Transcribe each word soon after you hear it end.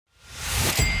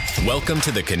Welcome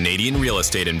to the Canadian Real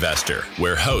Estate Investor,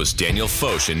 where hosts Daniel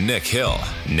Foch and Nick Hill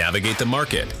navigate the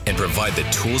market and provide the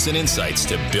tools and insights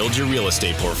to build your real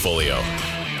estate portfolio.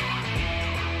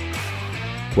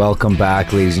 Welcome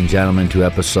back, ladies and gentlemen, to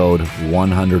episode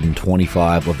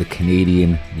 125 of the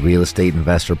Canadian Real Estate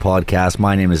Investor Podcast.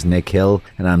 My name is Nick Hill,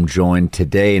 and I'm joined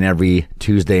today and every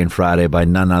Tuesday and Friday by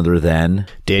none other than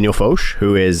Daniel Foch,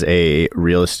 who is a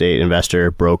real estate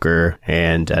investor, broker,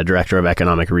 and director of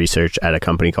economic research at a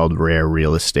company called Rare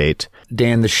Real Estate.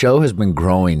 Dan. The show has been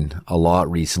growing a lot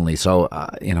recently, so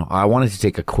I wanted to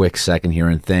take a quick second here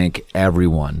and thank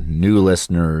everyone, new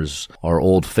listeners, our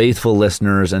old faithful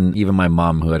listeners, and even my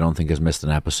mom, who I don't think has missed an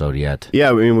episode yet.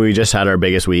 Yeah, I mean, we just had our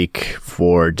biggest week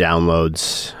for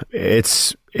downloads.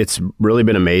 It's really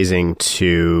been amazing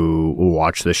to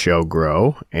watch the show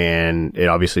grow, and it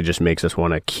obviously just makes us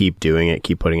want to keep doing it,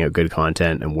 keep putting out good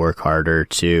content, and work harder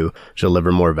to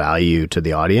deliver more value to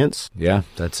the audience. Yeah,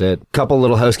 that's it. Couple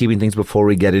little housekeeping things before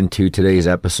we get into today's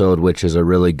episode, which is a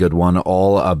really good one,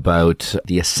 all about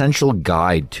the essential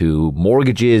guide to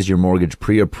mortgages, your mortgage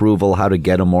pre-approval, how to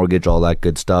get a mortgage, all that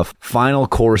good stuff. Final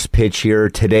course pitch here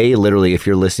today. Literally, if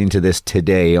you're listening to this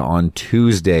today on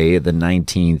Tuesday, the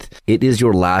 19th, it is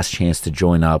your last chance to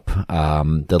join up.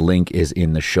 The link is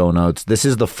in the show notes. This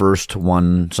is the first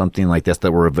one, something like this,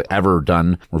 that we've ever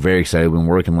done. We're very excited. We've been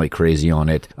working like crazy on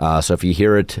it. So if you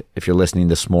hear it, if you're listening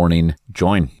this morning,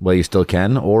 join while you still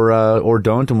can, or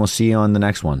don't, and we'll see you on the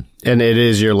next one. And it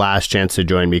is your last chance to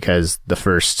join because the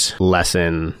first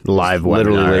lesson live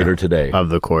webinar later today of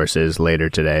the course is later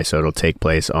today. So it'll take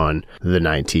place on the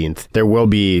 19th. There will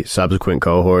be subsequent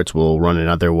cohorts. We'll run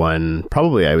another one,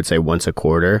 probably I would say once a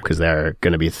quarter, because they're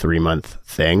going to be a 3-month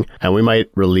thing. And we might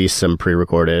release some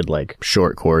pre-recorded like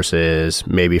short courses,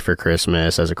 maybe for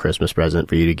Christmas as a Christmas present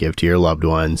for you to give to your loved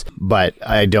ones. But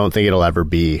I don't think it'll ever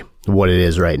be what it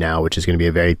is right now, which is going to be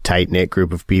a very tight-knit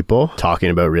group of people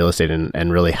talking about real estate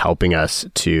and really helping us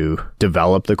to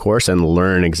develop the course and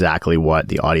learn exactly what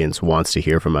the audience wants to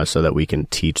hear from us so that we can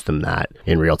teach them that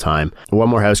in real time. One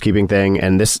more housekeeping thing,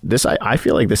 and this I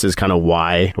feel like this is kind of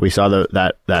why we saw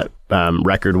that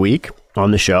record week on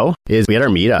the show, is we had our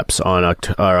meetups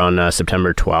on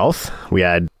September 12th. We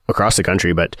had across the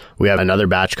country, but we have another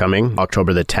batch coming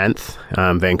October the 10th.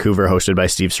 Vancouver, hosted by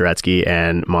Steve Saretsky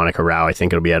and Monica Rao. I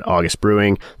think it'll be at August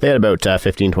Brewing. They had about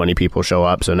 15-20 people show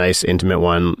up, so nice intimate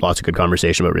one, lots of good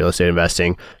conversation about real estate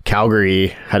investing. Calgary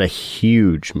had a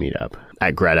huge meetup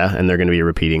at Greta, and they're going to be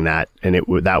repeating that. And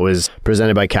that was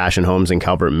presented by Cash and Homes and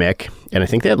Calvert Mick. And I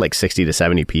think they had like 60 to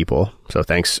 70 people. So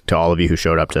thanks to all of you who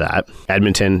showed up to that.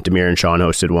 Edmonton, Demir and Sean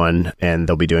hosted one, and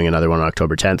they'll be doing another one on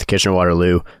October 10th.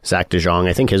 Kitchener-Waterloo, Zach DeJong.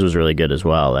 I think his was really good as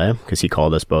well, because he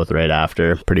called us both right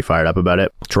after. Pretty fired up about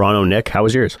it. Toronto, Nick, how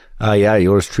was yours? Yeah,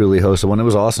 yours truly hosted one. It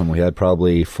was awesome. We had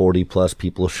probably 40 plus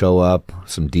people show up,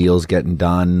 some deals getting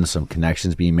done, some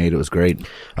connections being made. It was great.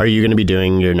 Are you going to be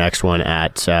doing your next one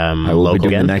at I will be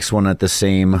doing the next one at the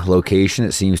same location.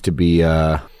 It seems to be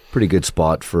a pretty good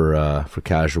spot for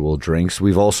casual drinks.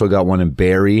 We've also got one in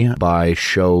Barrie by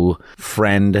show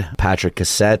friend Patrick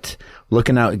Cassette.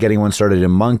 Looking out getting one started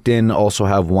in Moncton, also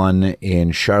have one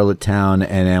in Charlottetown,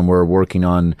 and then we're working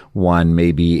on one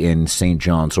maybe in St.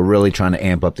 John. So really trying to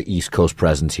amp up the East Coast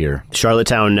presence here.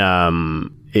 Charlottetown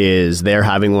they're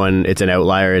having one. It's an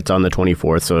outlier. It's on the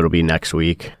 24th, so it'll be next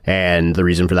week. And the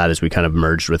reason for that is we kind of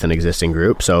merged with an existing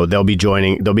group. So they'll be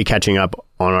catching up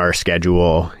on our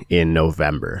schedule in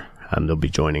November. They'll be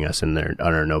joining us on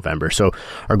our November. So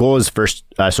our goal is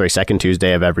second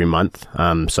Tuesday of every month.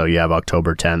 So you have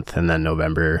October 10th and then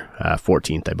November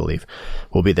 14th, I believe,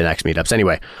 will be the next meetups.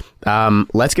 Anyway,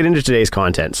 let's get into today's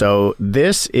content. So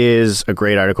this is a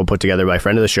great article put together by a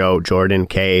friend of the show, Jordan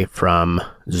Kay from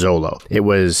Zolo. It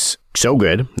was so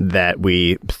good that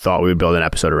we thought we would build an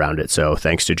episode around it. So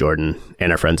thanks to Jordan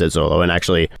and our friends at Zolo. And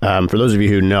actually, for those of you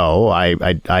who know,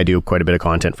 I do quite a bit of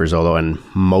content for Zolo, and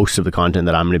most of the content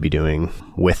that I'm going to be doing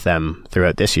with them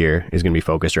throughout this year is going to be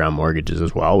focused around mortgages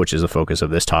as well, which is the focus of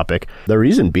this topic. The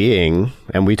reason being,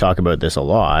 and we talk about this a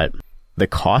lot, the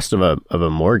cost of a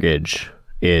mortgage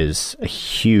is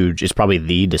it's probably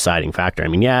the deciding factor. I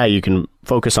mean, yeah, you can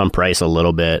focus on price a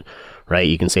little bit, right?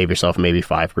 You can save yourself maybe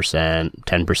 5%,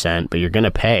 10%, but you're going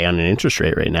to pay on an interest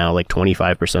rate right now like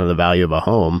 25% of the value of a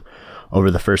home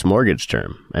over the first mortgage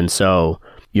term. And so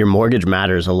your mortgage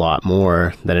matters a lot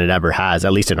more than it ever has,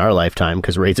 at least in our lifetime,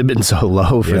 because rates have been so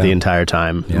low for the entire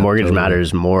time. Yeah, mortgage totally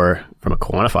matters more from a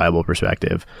quantifiable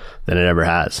perspective than it ever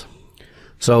has.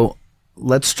 So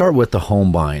let's start with the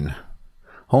home buying.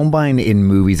 Home buying in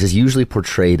movies is usually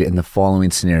portrayed in the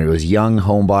following scenarios. Young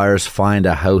home buyers find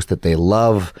a house that they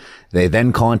love. They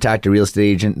then contact a real estate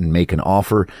agent and make an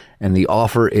offer, and the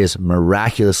offer is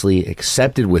miraculously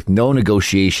accepted with no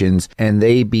negotiations, and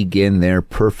they begin their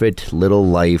perfect little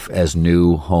life as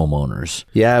new homeowners.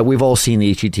 Yeah, we've all seen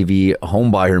the HGTV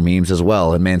homebuyer memes as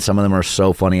well, and man, some of them are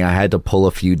so funny. I had to pull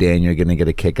a few, Dan. You're going to get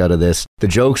a kick out of this. The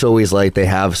joke's always like they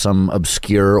have some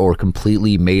obscure or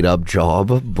completely made up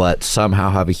job, but somehow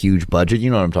have a huge budget. You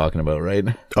know what I'm talking about, right?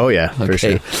 Oh, yeah, for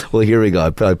sure. Well, here we go.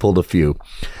 I pulled a few.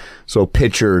 So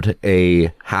pictured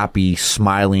a happy,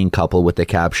 smiling couple with the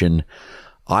caption,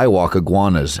 "I walk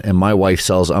iguanas and my wife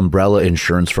sells umbrella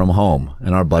insurance from home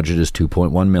and our budget is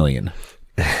 $2.1 million.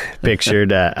 Pictured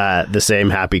the same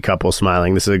happy couple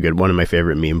smiling. This is a good one of my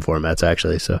favorite meme formats,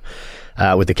 actually. So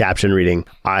with the caption reading,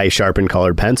 "I sharpen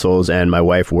colored pencils and my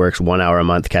wife works 1 hour a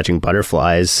month catching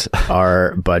butterflies.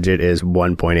 Our budget is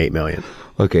 $1.8 million.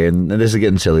 Okay, and this is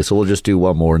getting silly, so we'll just do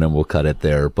one more and then we'll cut it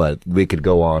there. But we could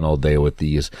go on all day with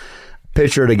these.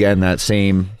 Pictured again that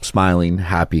same smiling,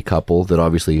 happy couple that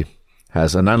obviously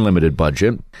has an unlimited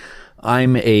budget.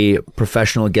 "I'm a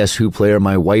professional Guess Who player.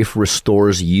 My wife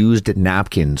restores used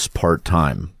napkins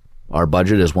part-time. Our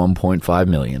budget is $1.5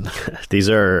 million. These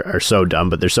are so dumb,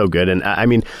 but they're so good. And I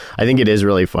mean, I think it is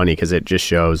really funny because it just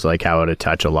shows like how out of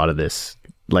touch a lot of this,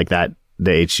 like that,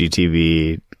 the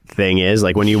HGTV thing is.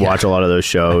 Like when you watch a lot of those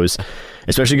shows,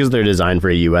 especially because they're designed for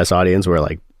a US audience where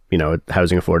like, you know,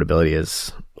 housing affordability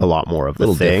is a lot more of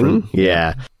the thing.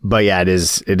 Yeah. But yeah, it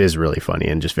is really funny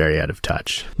and just very out of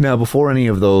touch. Now, before any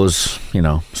of those, you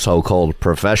know, so-called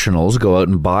professionals go out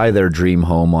and buy their dream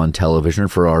home on television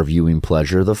for our viewing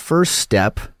pleasure, the first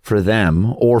step for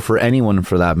them, or for anyone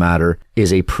for that matter,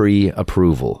 is a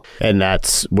pre-approval. And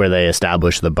that's where they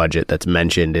establish the budget that's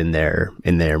mentioned in their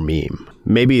meme.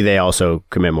 Maybe they also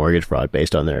commit mortgage fraud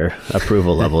based on their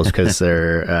approval levels because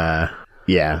they're...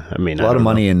 yeah, I mean, a lot of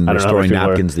money in restoring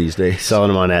napkins these days. Selling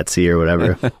them on Etsy or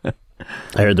whatever.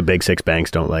 I heard the big six banks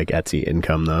don't like Etsy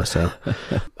income though. So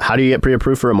how do you get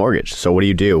pre-approved for a mortgage? So what do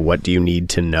you do? What do you need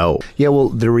to know? Yeah, well,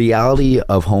 the reality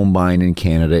of home buying in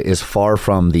Canada is far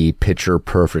from the picture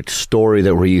perfect story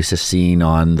that we're used to seeing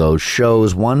on those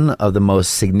shows. One of the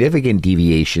most significant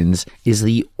deviations is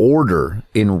the order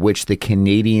in which the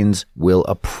Canadians will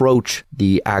approach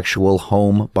the actual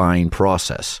home buying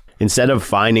process. Instead of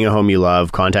finding a home you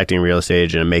love, contacting a real estate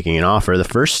agent and making an offer, the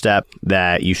first step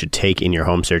that you should take in your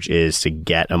home search is to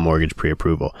get a mortgage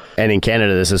pre-approval. And in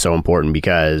Canada, this is so important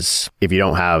because if you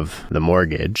don't have the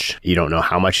mortgage, you don't know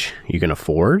how much you can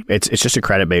afford. It's just a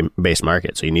credit-based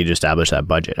market, so you need to establish that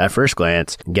budget. At first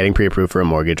glance, getting pre-approved for a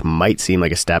mortgage might seem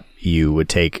like a step you would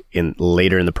take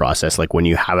later in the process, like when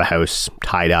you have a house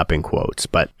tied up in quotes.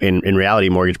 But in reality,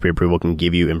 mortgage pre-approval can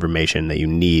give you information that you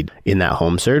need in that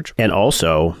home search. And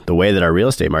also, the way that our real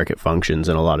estate market functions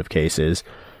in a lot of cases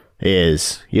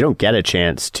is you don't get a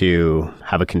chance to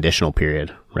have a conditional period,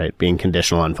 right? Being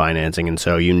conditional on financing. And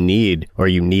so you needed,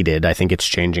 I think it's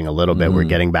changing a little bit. We're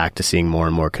getting back to seeing more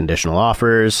and more conditional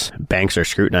offers. Banks are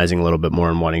scrutinizing a little bit more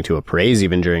and wanting to appraise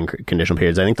even during conditional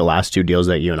periods. I think the last two deals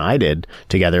that you and I did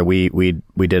together, we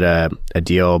did a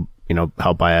deal, you know,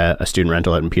 helped by a student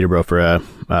rental in Peterborough for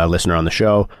a listener on the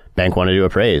show. Bank wanted to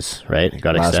appraise, right? It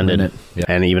got last extended. Yep.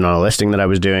 And even on a listing that I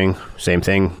was doing, same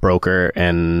thing, broker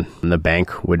and the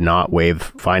bank would not waive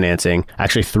financing.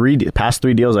 Actually, past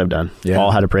three deals I've done,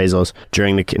 all had appraisals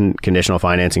during the conditional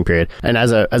financing period. And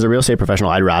as a real estate professional,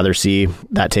 I'd rather see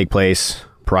that take place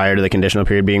prior to the conditional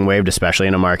period being waived, especially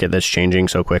in a market that's changing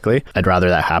so quickly. I'd rather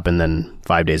that happen than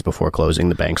 5 days before closing.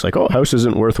 The bank's like, oh, house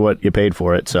isn't worth what you paid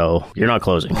for it, so you're not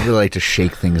closing. They like to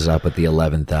shake things up at the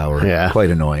 11th hour. Yeah.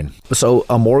 Quite annoying. So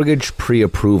a mortgage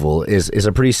pre-approval is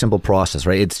a pretty simple process,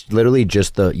 right? It's literally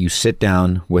just you sit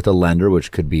down with a lender,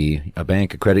 which could be a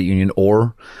bank, a credit union,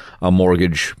 or a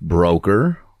mortgage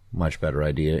broker. Much better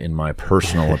idea, in my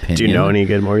personal opinion. Do you know any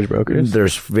good mortgage brokers?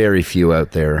 There's very few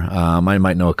out there. I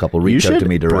might know a couple. Reach out to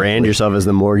me directly. You should brand yourself as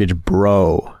the mortgage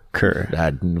broker.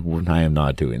 I am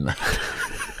not doing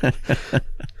that.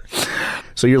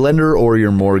 So your lender or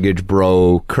your mortgage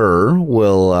broker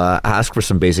will ask for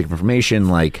some basic information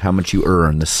like how much you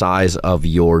earn, the size of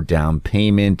your down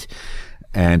payment,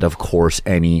 and of course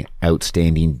any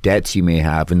outstanding debts you may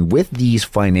have. And with these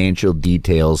financial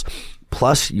details,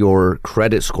 plus your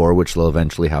credit score, which they'll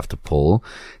eventually have to pull,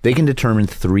 they can determine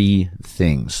three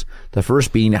things. The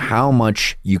first being how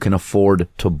much you can afford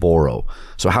to borrow.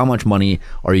 So how much money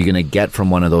are you going to get from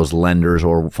one of those lenders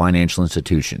or financial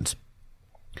institutions?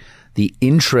 The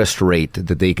interest rate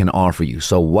that they can offer you.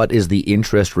 So what is the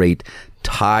interest rate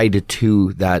tied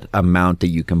to that amount that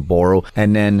you can borrow?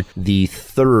 And then the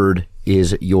third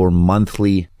is your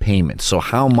monthly payment. So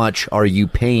how much are you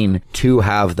paying to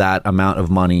have that amount of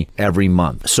money every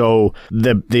month? So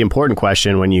the important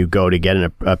question when you go to get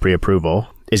a pre-approval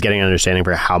is getting an understanding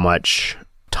for how much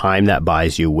time that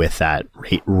buys you with that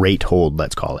rate hold,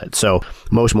 let's call it. So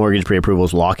most mortgage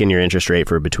pre-approvals lock in your interest rate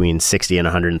for between 60 and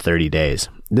 130 days.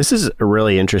 This is a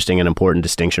really interesting and important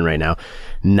distinction right now.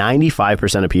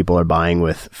 95% of people are buying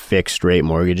with fixed rate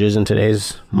mortgages in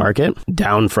today's market,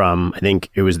 down from, I think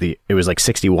it was like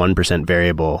 61%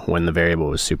 variable when the variable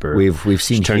was super. We've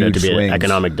seen turned out to be swings. an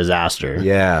economic disaster.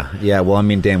 Yeah. Well, I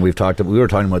mean, Dan, we were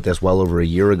talking about this well over a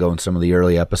year ago in some of the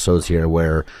early episodes here,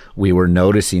 where we were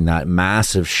noticing that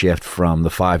massive shift from the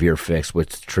 5-year fix,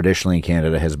 which traditionally in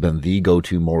Canada has been the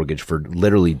go-to mortgage for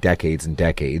literally decades and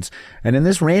decades. And then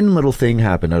this random little thing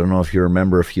happened. I don't know if you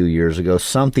remember a few years ago,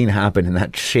 something happened and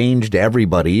that changed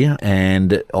everybody.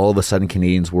 And all of a sudden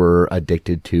Canadians were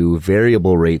addicted to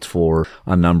variable rates for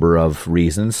a number of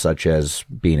reasons, such as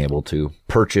being able to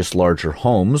purchase larger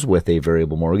homes with a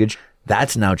variable mortgage.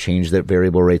 That's now changed, that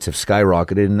variable rates have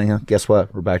skyrocketed. And guess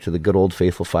what? We're back to the good old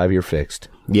faithful 5-year fixed.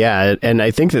 Yeah. And I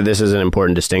think that this is an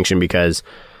important distinction because,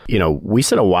 we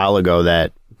said a while ago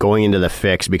that going into the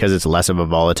fix, because it's less of a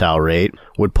volatile rate,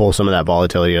 would pull some of that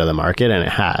volatility out of the market, and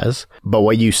it has. But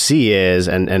what you see is,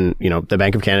 and the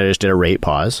Bank of Canada just did a rate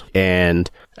pause, and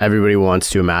everybody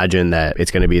wants to imagine that it's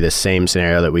going to be the same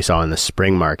scenario that we saw in the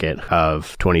spring market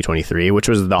of 2023, which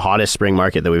was the hottest spring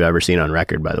market that we've ever seen on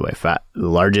record, by the way. The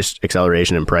largest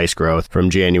acceleration in price growth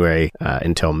from January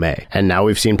until May. And now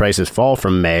we've seen prices fall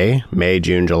from May,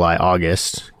 June, July,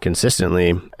 August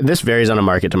consistently. This varies on a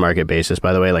market to market basis,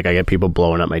 by the way. Like, I get people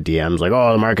blowing up my DMs like,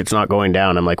 oh, the market's not going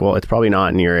down. I'm like, well, it's probably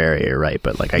not in your area, right?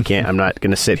 But like, I'm not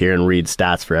going to sit here and read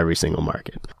stats for every single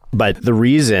market. But the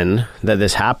reason that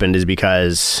this happened is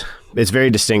because it's very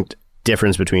distinct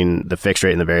difference between the fixed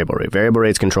rate and the variable rate. Variable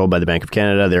rate is controlled by the Bank of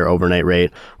Canada, their overnight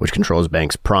rate, which controls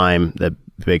banks' prime. The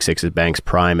Big Six is banks'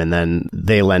 prime, and then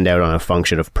they lend out on a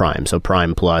function of prime. So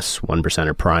prime plus 1%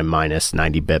 or prime minus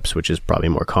 90 bips, which is probably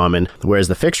more common. Whereas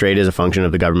the fixed rate is a function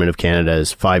of the Government of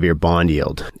Canada's 5-year bond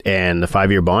yield. And the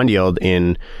 5-year bond yield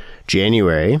in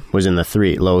January was in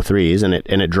the low threes, and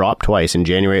it dropped twice. In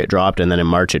January it dropped, and then in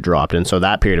March it dropped. And so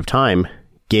that period of time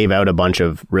gave out a bunch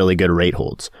of really good rate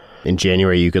holds. In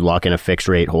January, you could lock in a fixed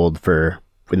rate hold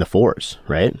in the 4s,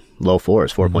 right? Low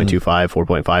 4s, 4.25,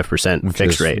 4.5%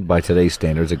 fixed rate. By today's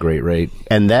standards, a great rate.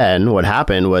 And then what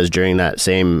happened was during that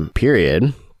same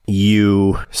period,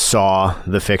 you saw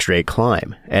the fixed rate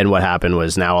climb. And what happened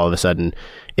was now all of a sudden,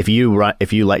 if you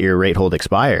let your rate hold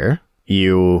expire,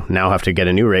 you now have to get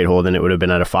a new rate hold, and it would have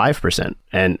been at a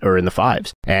 5% or in the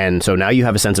 5s. And so now you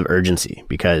have a sense of urgency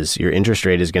because your interest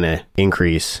rate is going to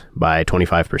increase by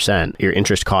 25%. Your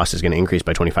interest cost is going to increase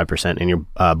by 25%, and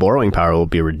your borrowing power will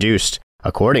be reduced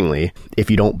accordingly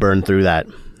if you don't burn through that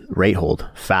rate hold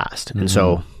fast. Mm-hmm. And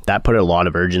so that put a lot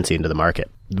of urgency into the market.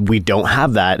 We don't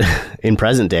have that in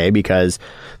present day because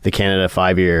the Canada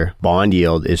 5-year bond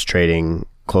yield is trading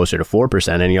closer to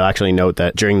 4%. And you'll actually note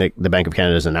that during the Bank of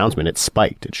Canada's announcement, it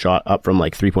spiked. It shot up from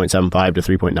like 3.75 to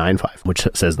 3.95, which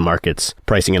says the market's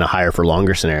pricing in a higher for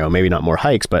longer scenario. Maybe not more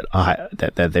hikes, but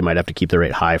that they might have to keep the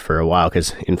rate high for a while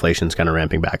because inflation's kind of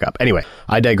ramping back up. Anyway,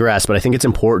 I digress, but I think it's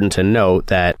important to note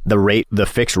that the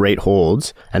fixed rate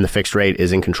holds, and the fixed rate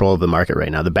is in control of the market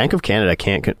right now. The Bank of Canada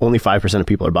only 5% of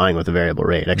people are buying with a variable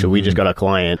rate. Actually, we just got a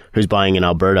client who's buying in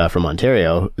Alberta from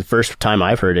Ontario. The first time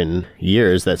I've heard in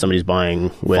years that somebody's buying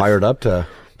fired up to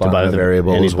buy with a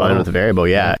variable, and he's buying with a variable,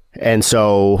 yeah. And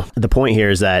so the point here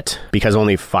is that because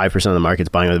only 5% of the market's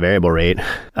buying with a variable rate,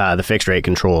 the fixed rate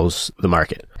controls the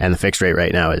market, and the fixed rate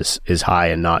right now is high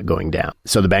and not going down.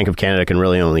 So the Bank of Canada can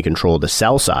really only control the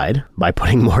sell side by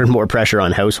putting more and more pressure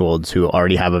on households who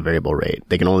already have a variable rate.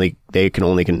 They can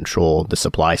only control the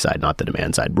supply side, not the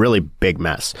demand side. Really big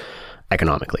mess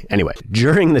economically. Anyway,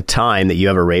 during the time that you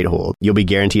have a rate hold, you'll be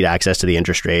guaranteed access to the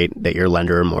interest rate that your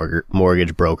lender or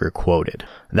mortgage broker quoted.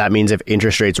 That means if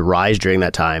interest rates rise during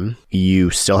that time, you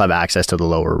still have access to the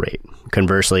lower rate.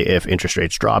 Conversely, if interest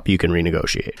rates drop, you can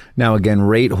renegotiate. Now, again,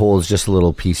 rate holds, just a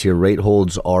little piece here. Rate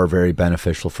holds are very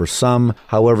beneficial for some.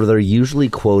 However, they're usually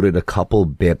quoted a couple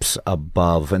bips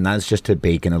above, and that's just to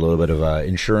bake in a little bit of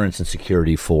insurance and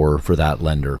security for that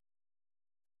lender.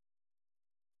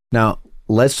 Now,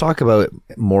 let's talk about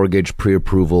mortgage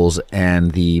pre-approvals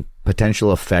and the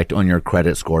potential effect on your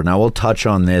credit score. Now, we'll touch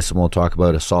on this and we'll talk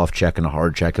about a soft check and a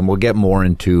hard check, and we'll get more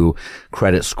into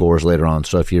credit scores later on.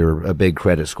 So if you're a big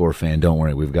credit score fan, don't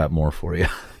worry, we've got more for you.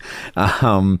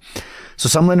 So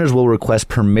some lenders will request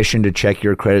permission to check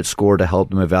your credit score to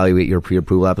help them evaluate your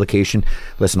pre-approval application.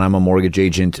 Listen, I'm a mortgage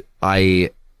agent.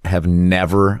 I have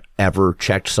never, ever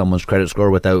checked someone's credit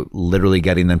score without literally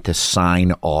getting them to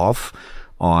sign off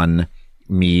on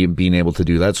me being able to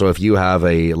do that. So if you have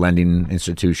a lending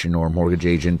institution or mortgage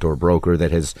agent or broker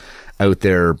that is out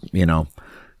there,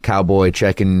 cowboy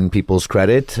checking people's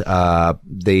credit,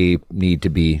 they need to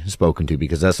be spoken to,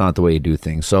 because that's not the way you do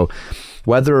things. So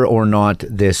whether or not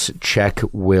this check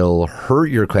will hurt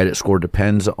your credit score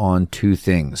depends on two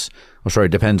things.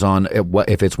 Depends on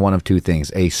if it's one of two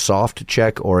things, a soft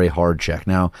check or a hard check.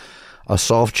 Now, a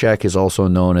soft check is also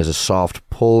known as a soft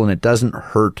pull, and it doesn't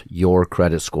hurt your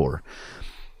credit score.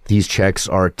 These checks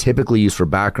are typically used for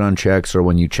background checks or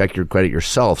when you check your credit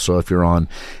yourself. So if you're on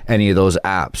any of those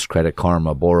apps, Credit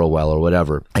Karma, Borrowwell, or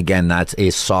whatever, again, that's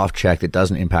a soft check that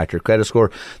doesn't impact your credit score.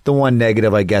 The one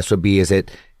negative, I guess, would be is that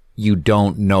you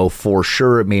don't know for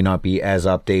sure. It may not be as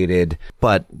updated,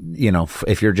 but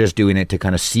if you're just doing it to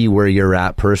kind of see where you're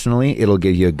at personally, it'll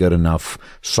give you a good enough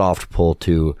soft pull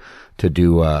to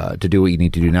do what you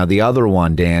need to do. Now, the other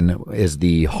one, Dan, is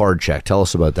the hard check. Tell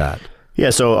us about that. Yeah,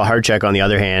 so a hard check, on the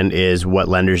other hand, is what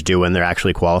lenders do when they're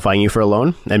actually qualifying you for a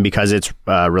loan. And because it's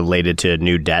related to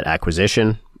new debt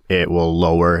acquisition, it will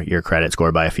lower your credit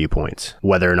score by a few points.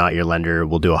 Whether or not your lender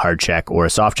will do a hard check or a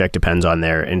soft check depends on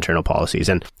their internal policies.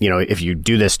 And, if you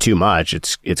do this too much,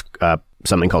 it's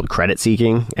something called credit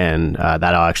seeking, and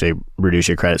that'll actually reduce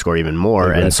your credit score even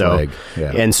more. And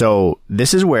so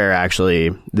this is where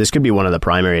actually this could be one of the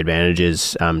primary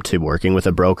advantages to working with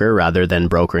a broker rather than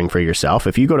brokering for yourself.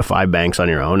 If you go to 5 banks on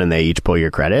your own and they each pull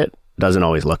your credit, it doesn't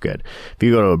always look good. If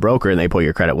you go to a broker and they pull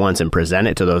your credit once and present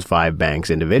it to those 5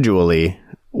 banks individually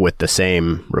with the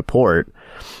same report,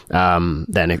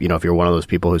 then if you're one of those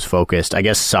people who's focused, I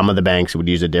guess some of the banks would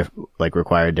use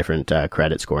require a different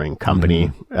credit scoring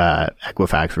company,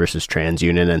 Equifax versus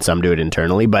TransUnion, and some do it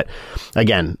internally. But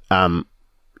again,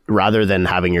 rather than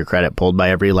having your credit pulled by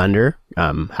every lender,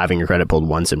 having your credit pulled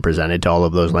once and presented to all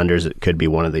of those lenders, it could be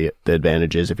one of the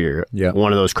advantages if you're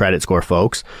one of those credit score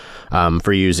folks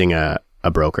for using a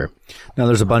broker. Now,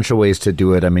 there's a bunch of ways to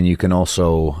do it. I mean, you can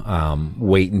also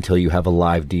wait until you have a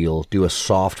live deal, do a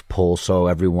soft pull so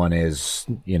everyone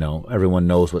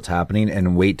knows what's happening,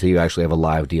 and wait till you actually have a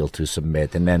live deal to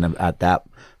submit. And then at that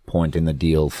point in the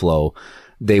deal flow,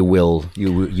 you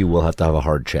will have to have a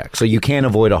hard check. So you can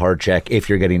avoid a hard check if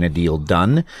you're getting a deal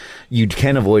done. You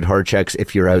can avoid hard checks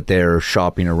if you're out there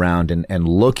shopping around and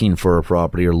looking for a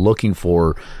property or looking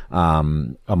for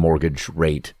a mortgage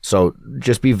rate. So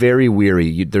just be very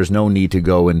wary. There's no need to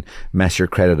go and mess your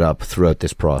credit up throughout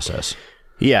this process.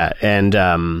 Yeah, and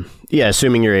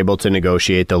assuming you're able to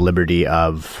negotiate the liberty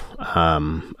of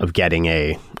getting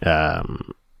a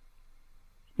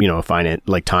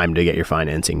time to get your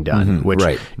financing done, which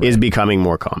is becoming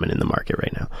more common in the market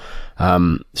right now.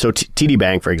 So TD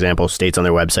Bank, for example, states on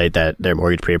their website that their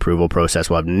mortgage pre-approval process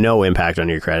will have no impact on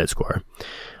your credit score.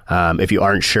 If you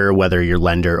aren't sure whether your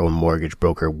lender or mortgage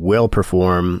broker will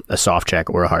perform a soft check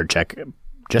or a hard check,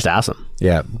 just ask them.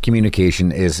 Yeah,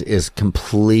 communication is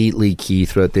completely key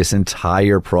throughout this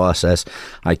entire process.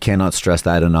 I cannot stress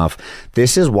that enough.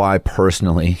 This is why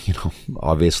personally,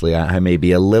 obviously I may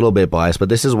be a little bit biased, but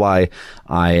this is why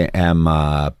I'm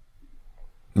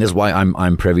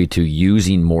privy to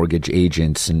using mortgage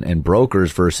agents and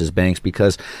brokers versus banks,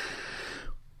 because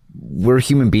we're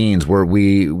human beings where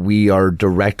we are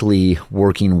directly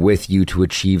working with you to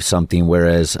achieve something.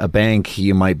 Whereas a bank,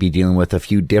 you might be dealing with a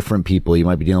few different people. You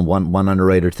might be dealing with one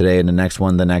underwriter today and the next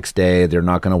one the next day. They're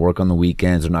not going to work on the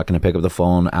weekends. They're not going to pick up the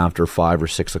phone after 5 or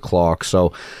 6 o'clock.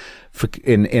 So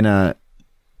in a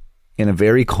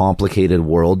very complicated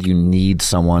world, you need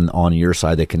someone on your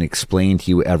side that can explain to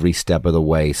you every step of the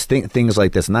way. Things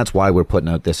like this. And that's why we're putting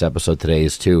out this episode today,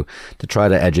 is to try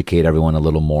to educate everyone a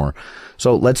little more.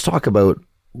 So let's talk about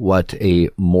what a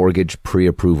mortgage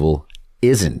pre-approval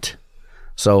isn't.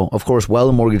 So, of course, while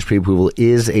a mortgage pre-approval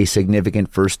is a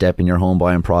significant first step in your home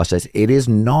buying process, it is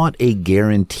not a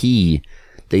guarantee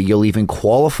that you'll even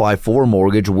qualify for a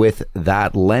mortgage with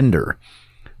that lender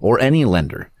or any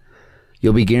lender.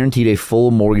 You'll be guaranteed a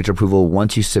full mortgage approval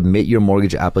once you submit your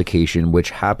mortgage application, which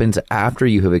happens after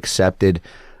you have an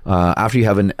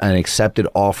accepted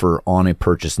offer on a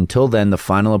purchase. Until then, the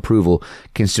final approval,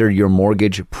 considered your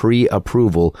mortgage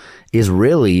pre-approval, is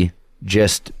really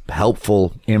just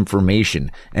helpful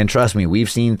information. And trust me, we've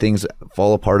seen things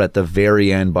fall apart at the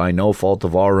very end by no fault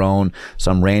of our own.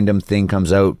 Some random thing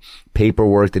comes out,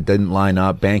 paperwork that didn't line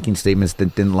up, banking statements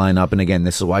that didn't line up. And again,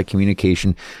 this is why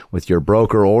communication with your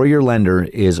broker or your lender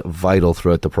is vital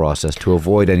throughout the process to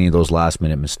avoid any of those last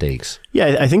minute mistakes.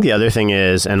 Yeah, I think the other thing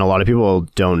is, and a lot of people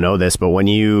don't know this, but when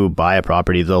you buy a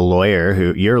property,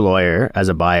 your lawyer as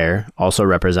a buyer also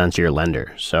represents your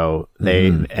lender. So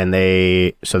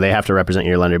they have to represent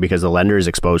your lender because the lender is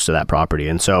exposed to that property.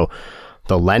 And so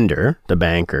the lender, the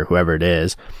bank or whoever it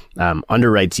is,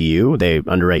 underwrites you. They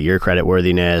underwrite your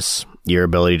creditworthiness, your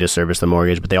ability to service the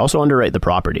mortgage, but they also underwrite the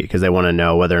property because they want to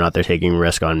know whether or not they're taking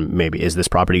risk on, maybe, is this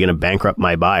property going to bankrupt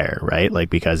my buyer, right? Like,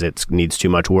 because it needs too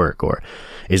much work, or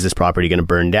is this property going to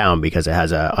burn down because it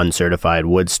has an uncertified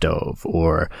wood stove,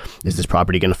 or is this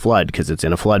property going to flood because it's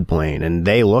in a floodplain? And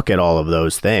they look at all of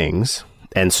those things.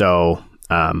 And so,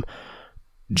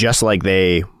 just like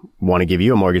they want to give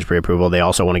you a mortgage pre-approval, they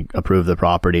also want to approve the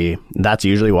property. That's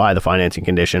usually why the financing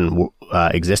condition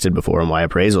existed before and why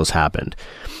appraisals happened.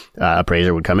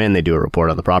 Appraiser would come in, they do a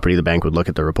report on the property, the bank would look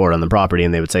at the report on the property,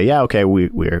 and they would say, yeah, okay,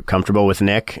 we're comfortable with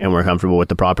Nick and we're comfortable with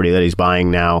the property that he's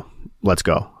buying now. Let's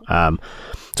go.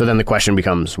 So then the question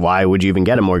becomes, why would you even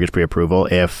get a mortgage pre-approval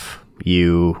if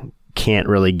you can't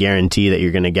really guarantee that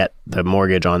you're going to get the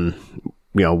mortgage on,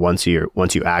 once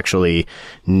you actually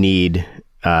need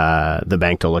the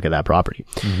bank to look at that property.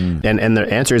 Mm-hmm. And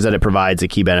the answer is that it provides a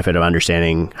key benefit of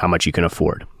understanding how much you can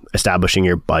afford, establishing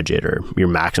your budget or your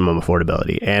maximum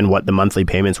affordability, and what the monthly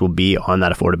payments will be on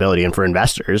that affordability. And for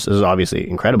investors, this is obviously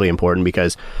incredibly important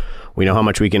because we know how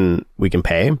much we can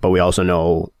pay, but we also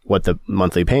know what the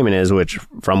monthly payment is,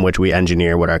 from which we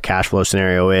engineer what our cash flow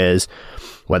scenario is,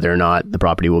 whether or not the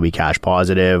property will be cash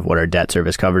positive, what our debt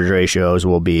service coverage ratios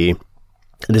will be.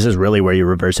 This is really where you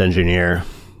reverse engineer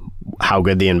how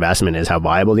good the investment is, how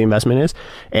viable the investment is.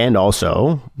 And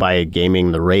also, by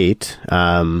gaming the rate,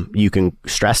 you can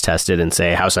stress test it and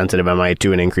say, how sensitive am I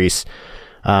to an increase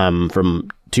from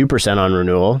 2% on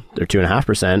renewal, or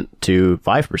 2.5% to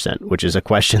 5%, which is a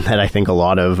question that I think a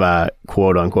lot of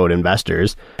quote unquote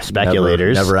investors,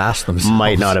 speculators, never asked themselves.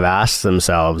 Might not have asked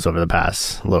themselves over the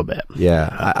past little bit.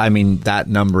 Yeah. I mean, that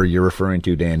number you're referring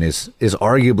to, Dan, is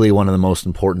arguably one of the most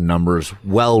important numbers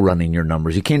while running your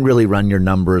numbers. You can't really run your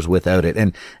numbers without it.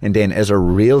 And Dan, as a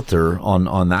realtor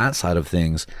on that side of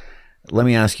things, let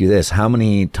me ask you this. How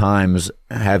many times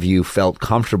have you felt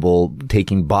comfortable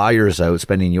taking buyers out,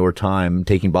 spending your time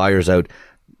taking buyers out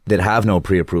that have no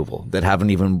pre-approval, that haven't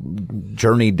even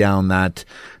journeyed down that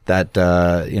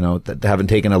haven't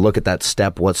taken a look at that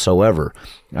step whatsoever?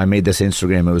 I made this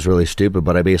Instagram. It was really stupid,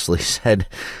 but I basically said,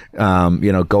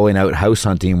 going out house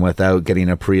hunting without getting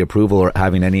a pre-approval or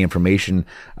having any information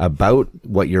about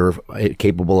what you're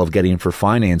capable of getting for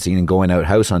financing, and going out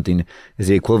house hunting is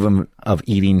the equivalent of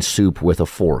eating soup with a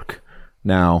fork.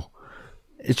 Now,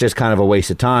 it's just kind of a waste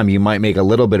of time. You might make a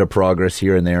little bit of progress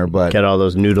here and there, but get all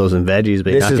those noodles and veggies,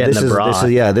 but you're not getting the broth.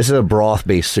 This is a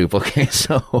broth-based soup. Okay,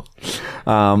 so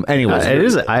anyways, it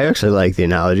is. I actually like the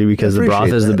analogy because the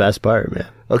broth is the best part, man.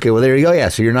 Okay, well there you go. Yeah,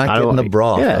 so you're not getting the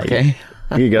broth. Yeah, okay.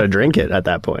 You got to drink it at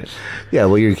that point. Yeah,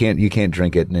 well you can't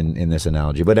drink it in this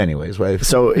analogy. But anyways,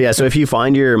 so if you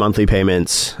find your monthly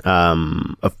payments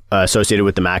associated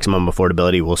with the maximum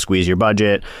affordability will squeeze your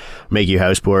budget, make you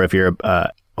house poor if you're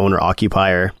owner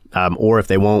occupier, or if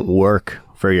they won't work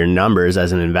for your numbers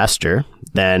as an investor,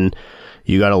 then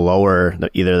you got to lower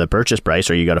either the purchase price,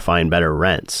 or you got to find better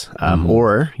rents,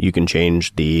 or you can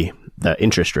change the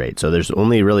interest rate. So there's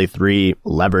only really 3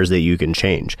 levers that you can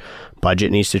change.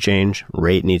 Budget needs to change,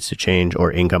 rate needs to change,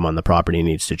 or income on the property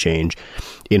needs to change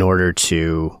in order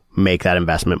to make that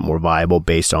investment more viable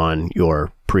based on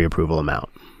your pre-approval amount.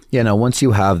 Yeah, now once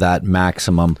you have that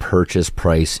maximum purchase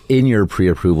price in your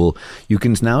pre-approval, you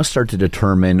can now start to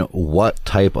determine what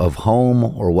type of home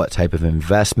or what type of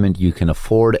investment you can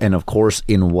afford, and of course,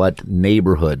 in what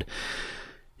neighborhood.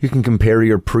 You can compare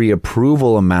your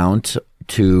pre-approval amount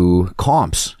to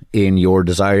comps in your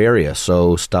desired area.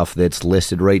 So stuff that's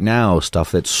listed right now,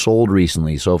 stuff that's sold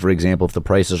recently. So for example, if the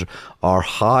prices are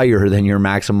higher than your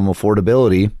maximum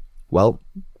affordability, well,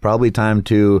 probably time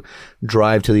to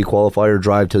drive to the qualifier,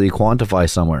 drive to the quantify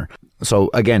somewhere. So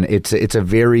again, it's a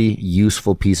very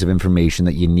useful piece of information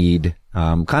that you need,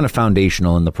 kind of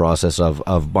foundational in the process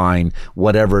of buying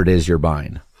whatever it is you're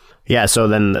buying. Yeah. So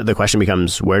then the question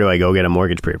becomes, where do I go get a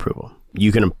mortgage pre-approval?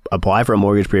 You can apply for a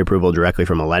mortgage pre-approval directly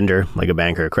from a lender, like a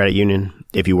bank or a credit union.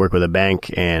 If you work with a bank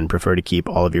and prefer to keep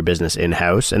all of your business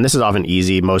in-house, and this is often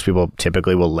easy, most people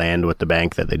typically will land with the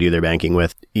bank that they do their banking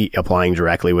with. Applying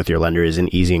directly with your lender is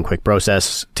an easy and quick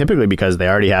process, typically because they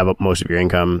already have most of your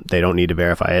income. They don't need to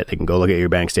verify it. They can go look at your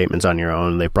bank statements on your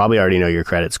own. They probably already know your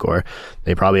credit score.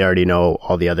 They probably already know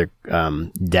all the other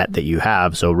debt that you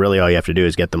have. So really all you have to do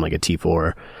is get them like a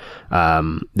T4.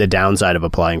 The downside of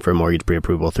applying for a mortgage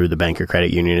pre-approval through the bank or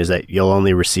credit union is that you'll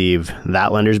only receive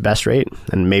that lender's best rate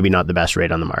and maybe not the best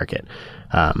rate on the market.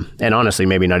 And honestly,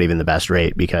 maybe not even the best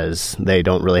rate because they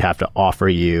don't really have to offer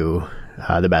you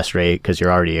the best rate because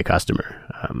you're already a customer.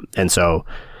 And so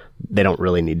they don't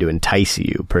really need to entice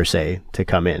you per se to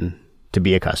come in to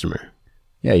be a customer.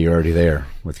 Yeah, you're already there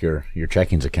with your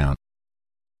checkings account.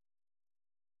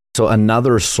 So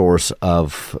another source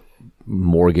of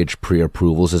mortgage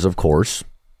pre-approvals is, of course,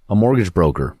 a mortgage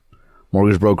broker.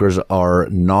 Mortgage brokers are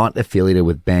not affiliated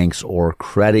with banks or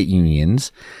credit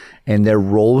unions, and their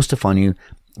role is to find you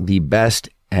the best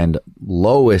and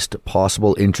lowest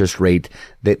possible interest rate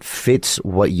that fits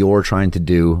what you're trying to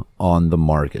do on the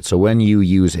market. So when you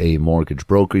use a mortgage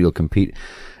broker, you'll complete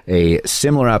a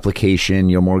similar application.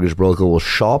 Your mortgage broker will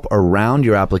shop around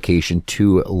your application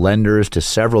to lenders, to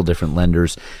several different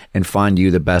lenders, and find you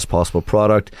the best possible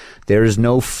product. There is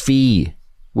no fee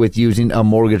with using a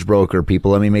mortgage broker,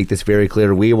 people. Let me make this very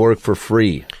clear. We work for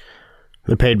free.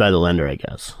 They're paid by the lender, I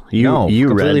guess. You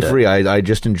completely free. I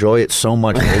just enjoy it so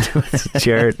much.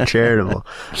 Charitable.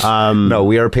 No,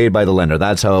 we are paid by the lender.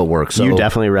 That's how it works. So, you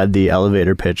definitely read the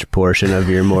elevator pitch portion of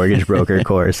your mortgage broker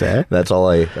course, eh? That's all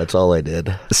I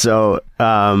did. So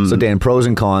Dan, pros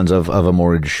and cons of a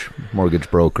mortgage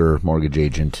broker, mortgage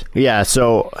agent. Yeah.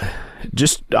 So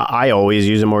I always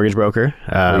use a mortgage broker.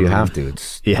 You have to.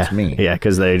 It's me. Yeah,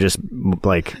 because they just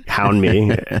like hound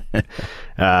me.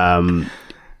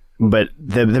 But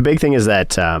the big thing is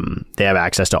that they have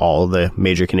access to all the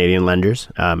major Canadian lenders,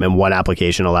 and one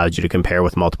application allows you to compare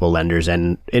with multiple lenders.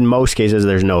 And in most cases,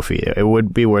 there's no fee. It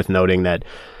would be worth noting that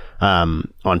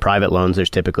on private loans, there's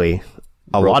typically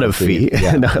a lot of fee.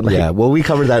 Yeah. Well, we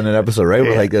covered that in an episode, right?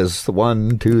 We're like, there's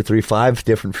 1, 2, 3, 5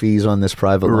 different fees on this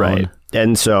private loan. Right.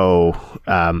 And so,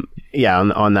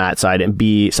 on that side, and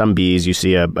some Bs, you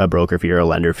see a broker fee or a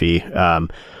lender fee.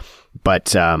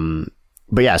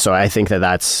 But yeah, so I think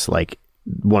that's like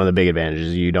one of the big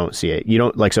advantages. You don't see it. You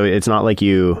don't like, so it's not like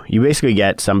you basically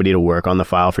get somebody to work on the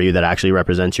file for you that actually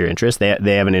represents your interest. They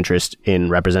have an interest in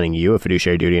representing you, a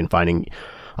fiduciary duty, and finding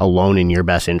a loan in your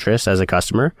best interest as a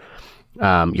customer.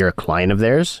 You're a client of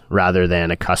theirs rather than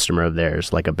a customer of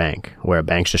theirs, like a bank, where a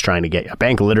bank's just trying to a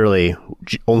bank literally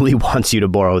only wants you to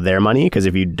borrow their money. Because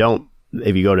if you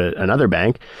go to another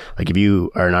bank, like if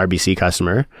you are an RBC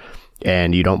customer,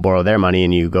 and you don't borrow their money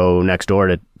and you go next door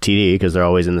to TD because they're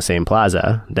always in the same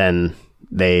plaza, then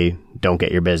they don't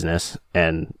get your business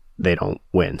and they don't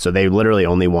win. So they literally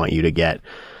only want you to get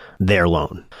their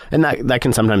loan. And that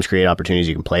can sometimes create opportunities.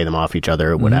 You can play them off each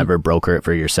other or whatever, broker it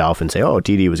for yourself and say, oh,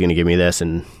 TD was going to give me this.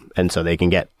 And so they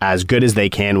can get as good as they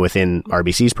can within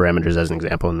RBC's parameters, as an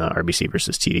example, in the RBC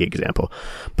versus TD example.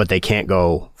 But they can't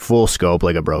go full scope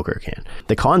like a broker can.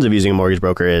 The cons of using a mortgage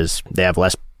broker is they have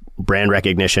less brand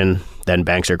recognition than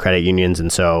banks or credit unions.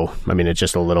 And so, I mean, it's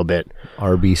just a little bit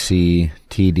RBC,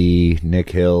 TD, Nick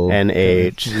Hill,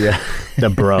 NH, the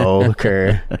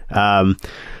broker.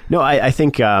 No, I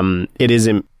think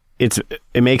it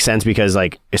makes sense because,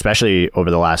 like, especially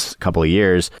over the last couple of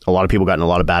years, a lot of people got in a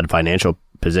lot of bad financial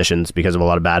positions because of a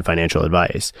lot of bad financial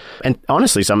advice. And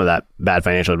honestly, some of that bad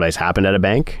financial advice happened at a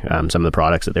bank, some of the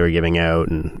products that they were giving out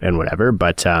and whatever.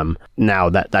 But now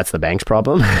that's the bank's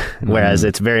problem, whereas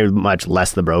it's very much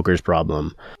less the broker's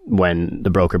problem when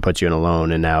the broker puts you in a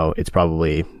loan, and now it's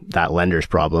probably that lender's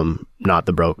problem, not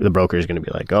the broker. The broker is going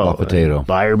to be like, oh, potato,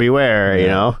 buyer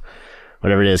beware,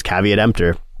 whatever it is, caveat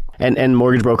emptor. And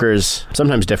mortgage brokers,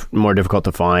 sometimes more difficult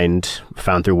to find,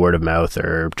 found through word of mouth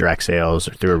or direct sales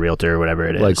or through a realtor or whatever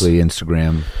it is. Likely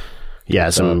Instagram. Yeah,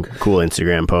 some cool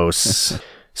Instagram posts.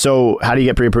 So how do you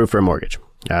get pre-approved for a mortgage?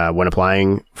 When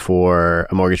applying for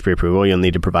a mortgage pre-approval, you'll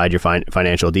need to provide your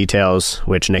financial details,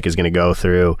 which Nick is going to go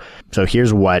through. So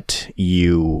here's what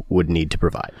you would need to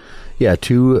provide. Yeah,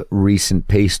 2 recent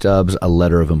pay stubs, a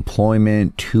letter of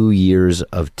employment, 2 years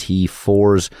of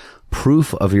T4s,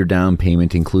 proof of your down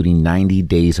payment, including 90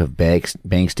 days of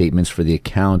bank statements for the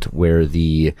account where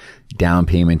the down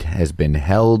payment has been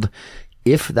held.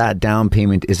 If that down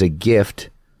payment is a gift,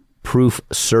 proof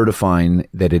certifying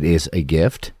that it is a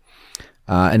gift.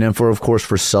 And then for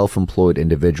self-employed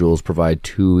individuals, provide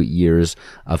 2 years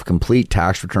of complete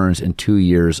tax returns and 2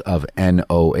 years of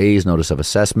NOAs, notice of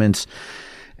assessments.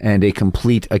 and a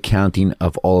complete accounting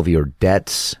of all of your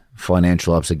debts,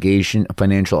 financial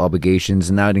obligations,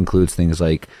 and that includes things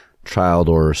like child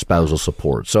or spousal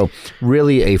support. So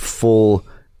really a full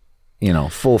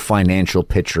financial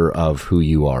picture of who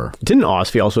you are. Didn't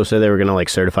OSFI also say they were going to like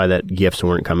certify that gifts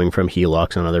weren't coming from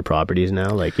HELOCs on other properties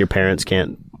now? Like your parents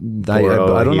can't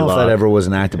borrow I don't know if that HELOC. ever was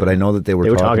enacted, but I know that they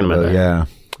were talking about that. Yeah,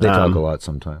 they talk a lot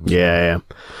sometimes. Yeah.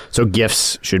 So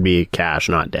gifts should be cash,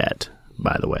 not debt,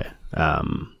 by the way.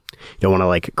 You don't want to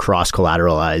like cross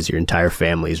collateralize your entire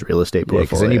family's real estate portfolio.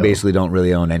 Because then you basically don't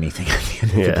really own anything at the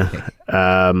end of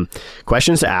the day.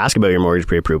 Questions to ask about your mortgage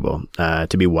pre-approval.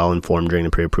 To be well informed during the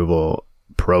pre-approval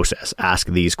process, ask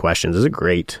these questions. This is a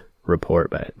great report,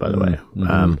 by the way.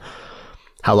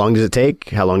 How long does it take?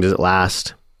 How long does it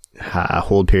last?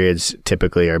 Hold periods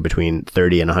typically are between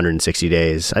 30 and 160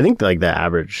 days. I think like the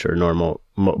average or normal,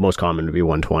 most common would be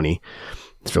 120.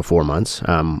 So 4 months.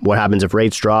 What happens if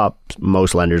rates drop?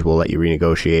 Most lenders will let you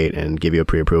renegotiate and give you a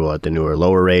pre-approval at the newer,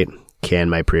 lower rate. Can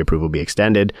my pre-approval be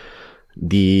extended?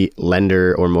 The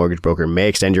lender or mortgage broker may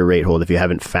extend your rate hold if you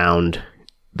haven't found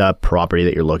the property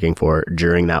that you're looking for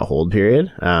during that hold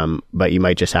period. But you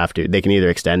might just have to, they can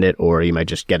either extend it or you might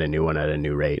just get a new one at a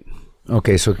new rate.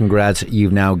 Okay, so congrats.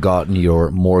 You've now gotten your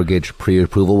mortgage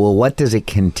pre-approval. Well, what does it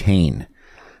contain?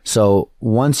 So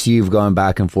once you've gone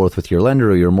back and forth with your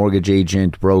lender or your mortgage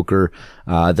agent, broker,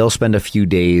 they'll spend a few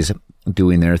days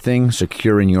doing their thing,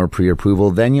 securing your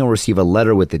pre-approval. Then you'll receive a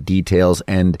letter with the details,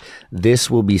 and this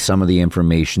will be some of the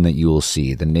information that you will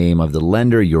see. The name of the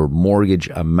lender, your mortgage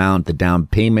amount, the down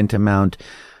payment amount,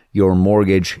 your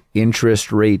mortgage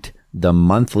interest rate, the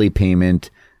monthly payment,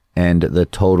 and the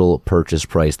total purchase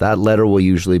price. That letter will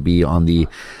usually be on the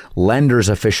lender's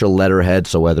official letterhead,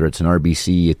 so whether it's an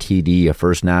RBC, a TD, a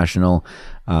First National,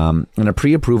 and a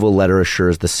pre-approval letter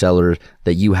assures the seller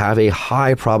that you have a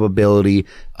high probability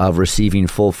of receiving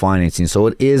full financing. So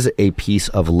it is a piece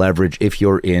of leverage if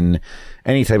you're in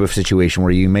any type of situation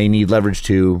where you may need leverage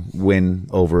to win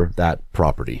over that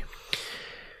property.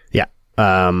 Yeah.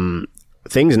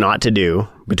 Things not to do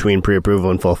between pre-approval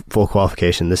and full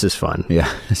qualification. This is fun.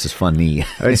 Yeah, this is funny.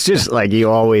 It's just like you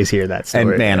always hear that story.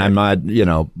 And man, I'm not,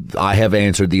 I have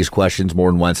answered these questions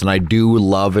more than once, and I do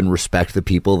love and respect the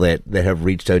people that have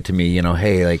reached out to me,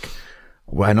 hey, like,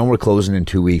 well, I know we're closing in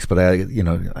 2 weeks, but I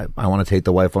want to take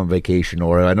the wife on vacation,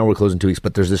 or I know we're closing 2 weeks,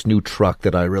 but there's this new truck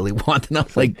that I really want. And I'm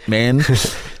like, man,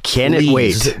 can it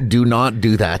wait? Do not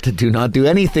do that. Do not do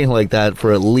anything like that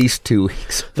for at least 2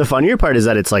 weeks. The funnier part is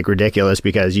that it's like ridiculous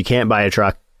because you can't buy a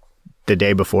truck the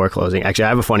day before closing. Actually, I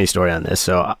have a funny story on this.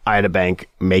 So I had a bank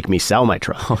make me sell my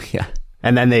truck. Oh yeah.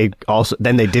 And then they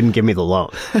didn't give me the loan.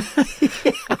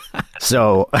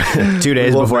 So 2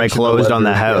 days before I closed on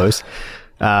the house.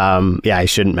 Yeah, I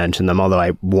shouldn't mention them, although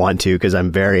I want to because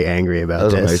I'm very angry about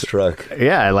this. That was a nice truck.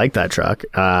 Yeah, I like that truck.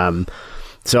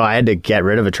 So I had to get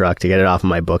rid of a truck to get it off of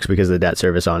my books because the debt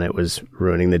service on it was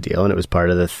ruining the deal, and it was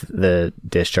part of the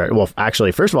discharge. Well,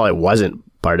 actually, first of all, it wasn't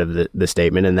part of the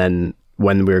statement, and then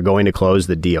when we were going to close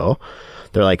the deal,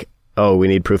 they're like, "Oh, we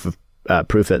need proof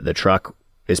that the truck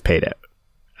is paid out."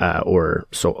 Or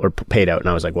paid out. And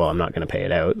I was like, well, I'm not going to pay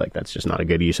it out. Like, that's just not a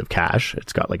good use of cash.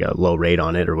 It's got like a low rate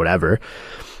on it or whatever.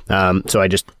 So I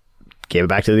just gave it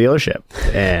back to the dealership.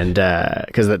 And,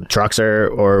 cause the trucks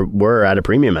were at a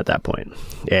premium at that point.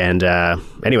 And,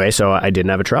 anyway, so I didn't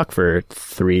have a truck for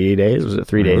 3 days. Was it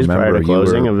 3 days prior to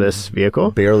closing of this vehicle?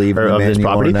 Barely even of this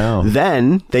property. Now.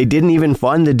 Then they didn't even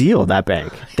fund the deal, that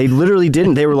bank. They literally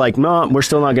didn't. They were like, no, we're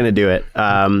still not going to do it.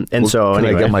 Can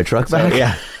I get my truck back? So,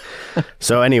 yeah.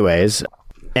 So anyways,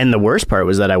 and the worst part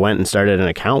was that I went and started an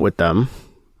account with them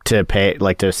to pay,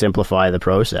 like, to simplify the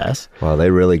process. Wow, they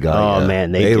really got you. Oh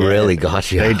man, they really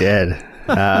got you. They did.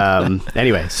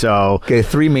 Anyway, so okay,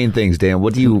 3 main things, Dan.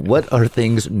 What are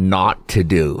things not to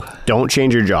do? Don't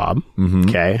change your job. Mm-hmm.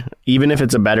 Okay, even if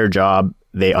it's a better job,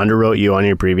 they underwrote you on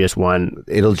your previous one.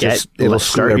 It'll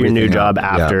start your new job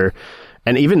after. Yeah.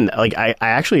 And even like I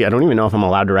don't even know if I'm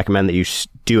allowed to recommend that you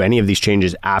do any of these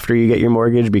changes after you get your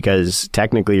mortgage, because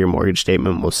technically your mortgage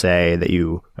statement will say that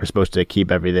you are supposed to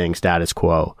keep everything status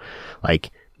quo.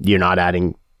 Like, you're not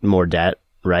adding more debt,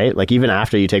 right? Like, even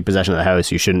after you take possession of the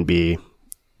house, you shouldn't be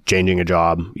changing a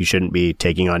job. You shouldn't be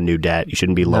taking on new debt. You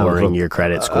shouldn't be lowering your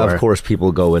credit score. Of course,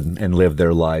 people go and live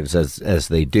their lives as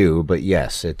they do, but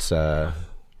yes, it's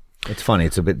funny.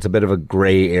 It's a bit of a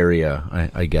gray area,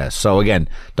 I guess. So again,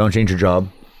 don't change your job,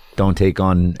 don't take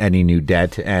on any new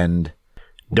debt, and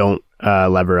don't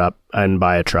lever up and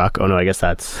buy a truck. Oh no, I guess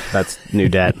that's new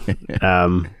debt.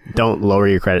 Don't lower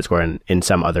your credit score in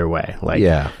some other way. Like,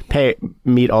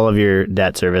 meet all of your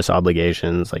debt service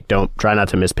obligations. Like, don't try not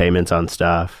to miss payments on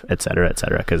stuff, et cetera,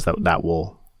 because that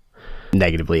will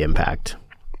negatively impact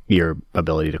your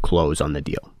ability to close on the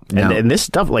deal. And this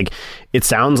stuff, like, it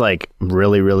sounds like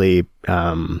really, really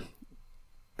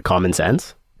common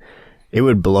sense. It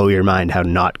would blow your mind how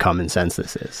not common sense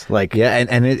this is. Like, yeah,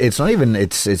 and it's not even,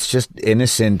 it's just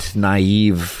innocent,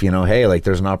 naive, hey, like,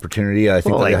 there's an opportunity. I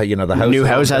think, the house, new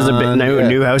house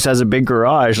has a big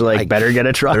garage. Like, better get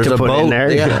a truck to put in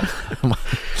there. Yeah.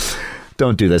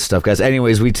 Don't do this stuff, guys.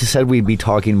 Anyways, we said we'd be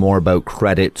talking more about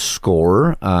credit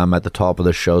score at the top of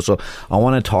the show. So I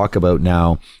want to talk about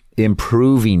now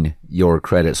improving your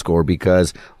credit score,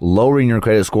 because lowering your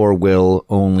credit score will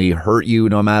only hurt you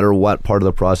no matter what part of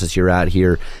the process you're at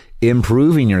here.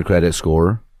 Improving your credit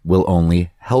score will only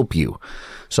help you.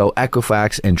 So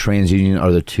Equifax and TransUnion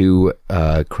are the two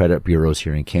credit bureaus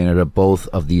here in Canada. Both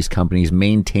of these companies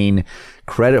maintain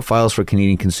credit files for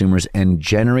Canadian consumers and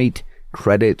generate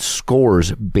credit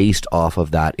scores based off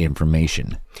of that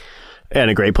information. And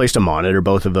a great place to monitor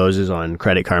both of those is on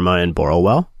Credit Karma and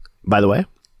Borrowwell, by the way.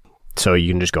 So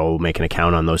you can just go make an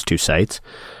account on those two sites.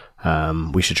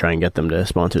 We should try and get them to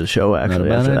sponsor the show, actually,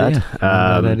 after that.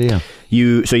 Not a bad idea.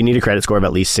 So you need a credit score of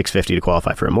at least 650 to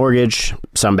qualify for a mortgage.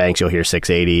 Some banks you'll hear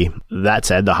 680. That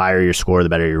said, the higher your score, the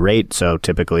better your rate. So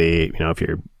typically, if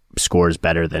your score is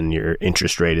better, then your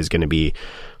interest rate is going to be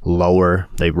lower.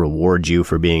 They reward you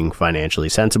for being financially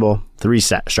sensible. 3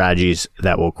 strategies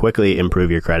that will quickly improve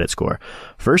your credit score.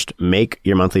 First, make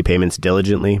your monthly payments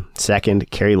diligently. Second,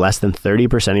 carry less than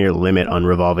 30% of your limit on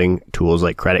revolving tools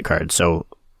like credit cards. So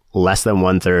less than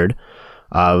 1/3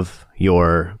 of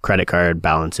your credit card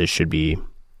balances should be,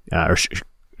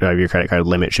 your credit card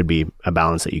limit should be a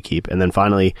balance that you keep. And then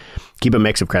finally, keep a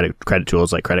mix of credit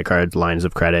tools like credit cards, lines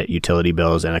of credit, utility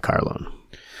bills, and a car loan.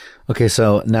 Okay,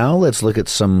 so now let's look at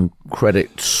some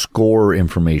credit score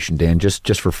information, Dan,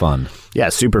 just for fun. Yeah,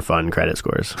 super fun credit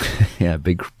scores. Yeah,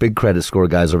 big credit score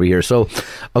guys over here. So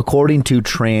according to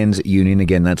TransUnion,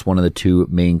 again, that's one of the two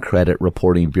main credit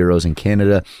reporting bureaus in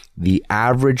Canada, the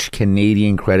average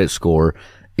Canadian credit score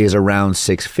is around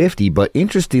 650, but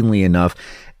interestingly enough,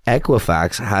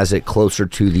 Equifax has it closer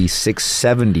to the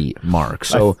 670 mark.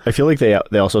 So I feel like they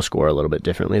also score a little bit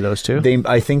differently, those two.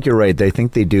 I think you're right. I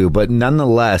think they do, but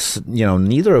nonetheless,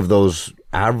 neither of those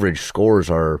average scores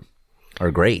are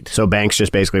great. So banks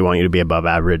just basically want you to be above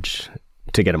average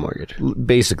to get a mortgage.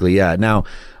 Basically, yeah. Now,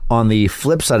 on the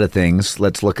flip side of things,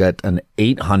 let's look at an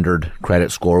 800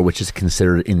 credit score, which is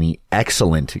considered in the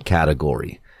excellent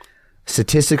category.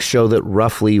 Statistics show that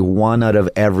roughly 1 out of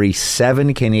every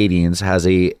 7 Canadians has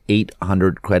a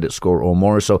 800 credit score or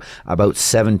more, so about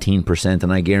 17%.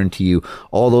 And I guarantee you,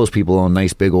 all those people own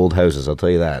nice big old houses. I'll tell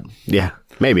you that. Yeah,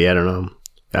 maybe. I don't know.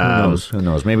 Who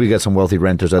knows? Maybe we got some wealthy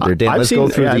renters out there. Dan, let's go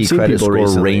through the credit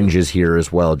score ranges here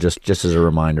as well, just as a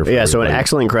reminder. For so an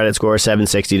excellent credit score,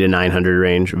 760 to 900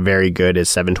 range. Very good is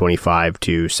 725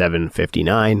 to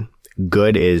 759.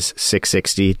 Good is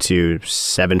 660 to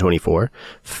 724.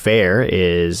 Fair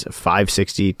is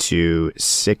 560 to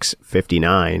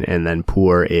 659. And then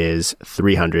poor is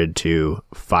 300 to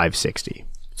 560.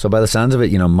 So by the sounds of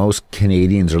it, most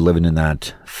Canadians are living in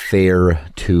that fair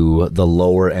to the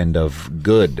lower end of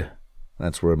good.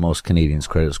 That's where most Canadians'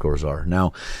 credit scores are.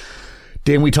 Now,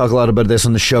 Dan, we talk a lot about this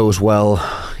on the show as well.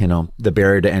 The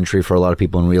barrier to entry for a lot of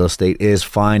people in real estate is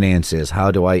finances. How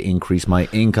do I increase my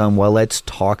income? Well, let's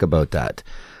talk about that.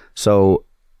 So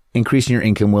increasing your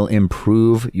income will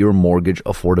improve your mortgage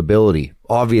affordability.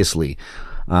 Obviously,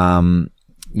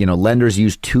 lenders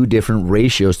use 2 different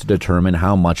ratios to determine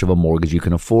how much of a mortgage you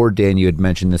can afford. Dan, you had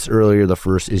mentioned this earlier. The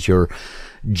first is your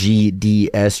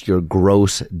GDS, your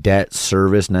gross debt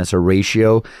service, and that's a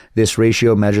ratio. This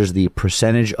ratio measures the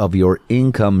percentage of your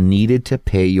income needed to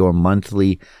pay your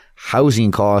monthly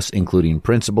housing costs, including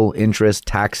principal, interest,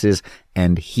 taxes,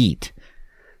 and heat.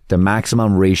 The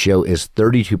maximum ratio is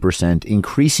 32%.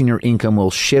 Increasing your income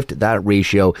will shift that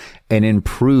ratio and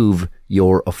improve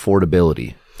your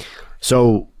affordability.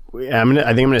 So I think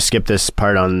I'm going to skip this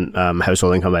part on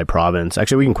household income by province.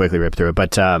 Actually, we can quickly rip through it,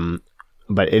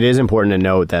 but it is important to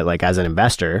note that, like, as an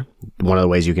investor, one of the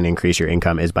ways you can increase your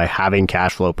income is by having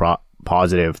cash flow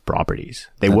positive properties.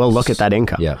 They will look at that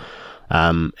income. Yeah.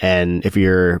 And if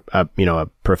you're a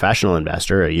professional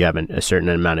investor, or you have a certain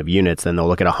amount of units, then they'll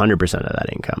look at 100% of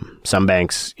that income. Some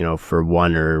banks, for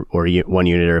one or one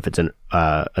unit, or if it's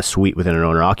a suite within an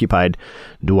owner occupied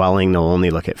dwelling, they'll only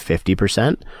look at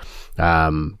 50%.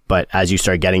 But as you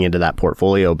start getting into that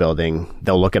portfolio building,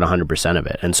 they'll look at 100% of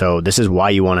it. And so this is why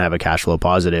you want to have a cash flow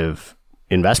positive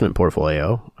investment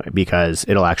portfolio, because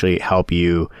it'll actually help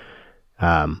you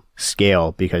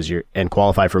scale and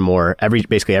qualify for more.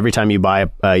 Basically every time you buy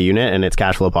a unit and it's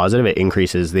cash flow positive, it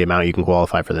increases the amount you can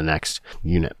qualify for the next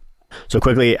unit. So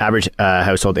quickly, average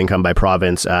household income by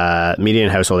province. Median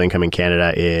household income in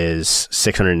Canada is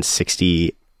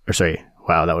 660. Or sorry,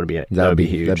 wow, that would be it. That would be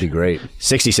huge. That'd be great.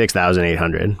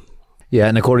 66,800. Yeah,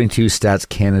 and according to Stats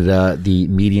Canada, the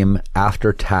median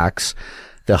after tax,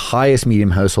 the highest median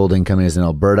household income is in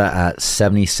Alberta at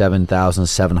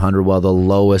 77,700, while the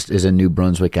lowest is in New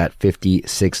Brunswick at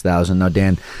 56,000. Now,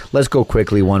 Dan, let's go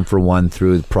quickly one for one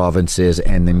through the provinces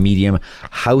and the median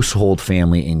household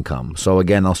family income. So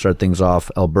again, I'll start things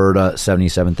off. Alberta,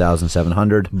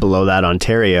 77,700. Below that,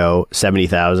 Ontario,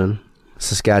 70,000.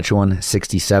 Saskatchewan,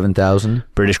 67,000.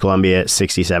 British Columbia,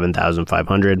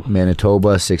 67,500.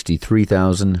 Manitoba,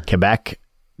 63,000. Quebec,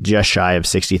 just shy of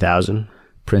 60,000.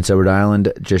 Prince Edward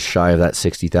Island, just shy of that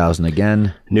 60,000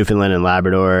 again. Newfoundland and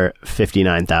Labrador,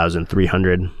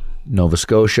 59,300. Nova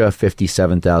Scotia,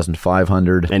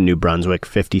 57,500. And New Brunswick,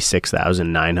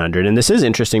 56,900. And this is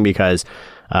interesting because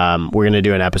we're going to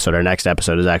do an episode. Our next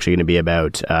episode is actually going to be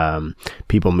about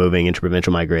people moving,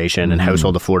 interprovincial migration, and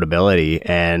household affordability.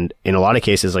 And in a lot of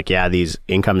cases, like, yeah, these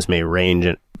incomes may range,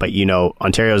 but you know,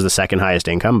 Ontario is the second highest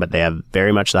income, but they have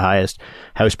very much the highest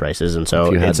house prices. And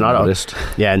so it's not noticed.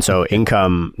 Yeah. And so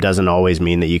income doesn't always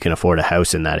mean that you can afford a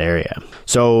house in that area.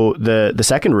 So the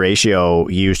second ratio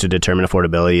used to determine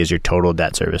affordability is your total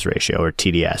debt service ratio, or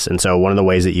TDS. And so one of the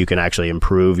ways that you can actually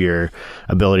improve your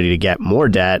ability to get more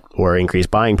debt or increase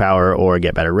buying power or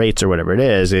get better rates or whatever it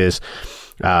is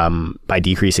by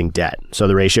decreasing debt. So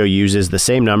the ratio uses the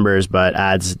same numbers, but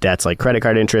adds debts like credit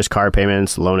card interest, car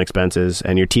payments, loan expenses,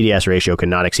 and your TDS ratio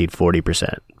cannot exceed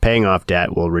 40%. Paying off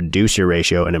debt will reduce your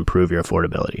ratio and improve your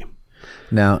affordability.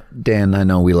 Now, Dan, I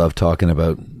know we love talking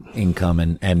about income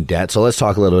and debt, so let's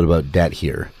talk a little bit about debt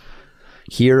here.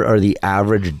 Here are the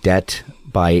average debt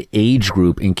by age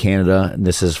group in Canada.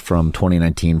 This is from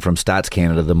 2019 from Stats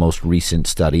Canada, the most recent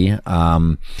study.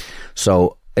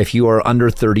 So if you are under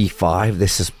 35,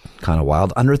 this is kind of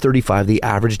wild. Under 35, the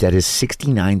average debt is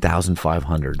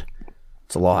 69,500.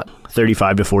 It's a lot.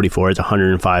 35 to 44 is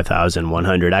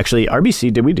 105,100. Actually,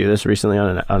 RBC, did we do this recently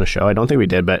on a show? I don't think we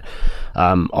did, but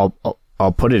I'll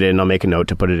put it in. I'll make a note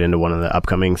to put it into one of the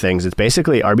upcoming things. It's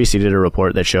basically RBC did a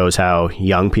report that shows how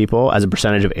young people, as a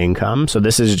percentage of income, so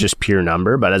this is just pure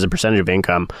number, but as a percentage of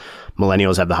income,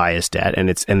 millennials have the highest debt, and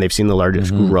they've seen the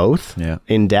largest growth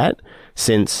in debt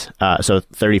since. So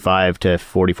 35 to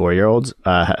 44-year-olds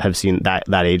have seen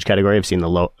that age category have seen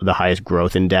the highest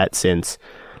growth in debt since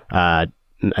I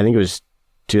think it was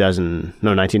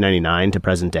 1999 to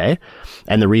present day,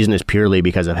 and the reason is purely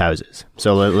because of houses.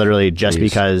 So literally just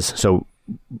because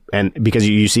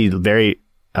you see very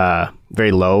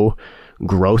low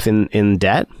growth in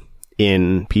debt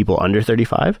in people under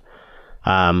 35,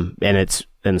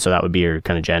 and so that would be your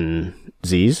kind of Gen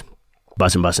Zs,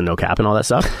 bussin', no cap, and all that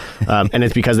stuff, and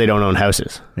it's because they don't own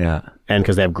houses, and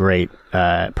because they have great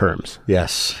perms.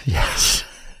 Yes.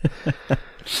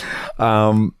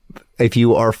 If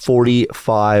you are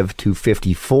 45 to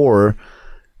 54,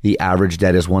 the average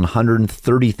debt is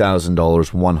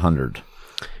 $130,000, 100.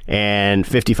 And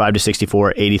 55 to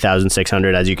 64,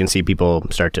 80,600. As you can see, people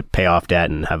start to pay off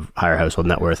debt and have higher household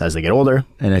net worth as they get older.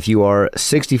 And if you are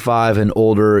 65 and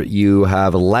older, you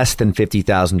have less than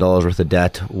 $50,000 worth of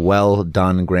debt. Well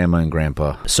done, Grandma and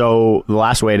Grandpa. So the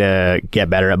last way to get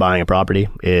better at buying a property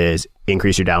is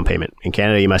increase your down payment. In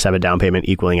Canada, you must have a down payment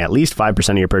equaling at least 5%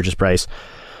 of your purchase price.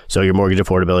 So your mortgage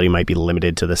affordability might be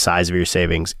limited to the size of your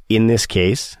savings. In this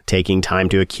case, taking time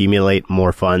to accumulate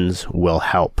more funds will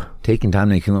help. Taking time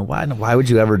to accumulate? Why would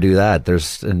you ever do that?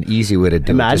 There's an easy way to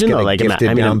do it. Just get a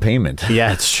gifted down payment.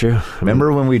 Yeah, it's true.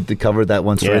 Remember when we covered that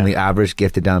one story and the average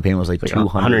gifted down payment was like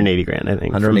 180 grand, I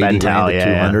think. 180 grand to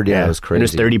 200. Yeah, it was crazy.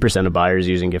 And there's 30% of buyers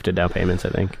using gifted down payments, I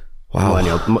think.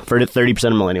 Wow. For 30%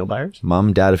 of millennial buyers.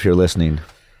 Mom, Dad, if you're listening,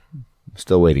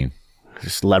 still waiting.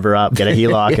 Just lever up, get a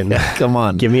HELOC, and come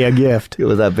on, give me a gift. It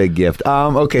was that big gift.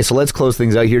 Okay, so let's close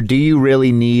things out here. Do you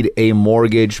really need a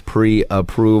mortgage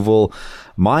pre-approval?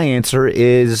 My answer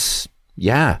is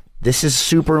yeah. This is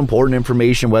super important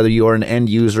information, whether you are an end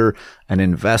user, an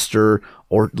investor,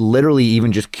 or literally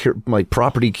even just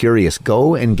property curious.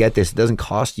 Go and get this. It doesn't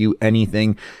cost you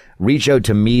anything. Reach out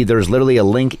to me. There's literally a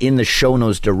link in the show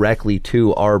notes directly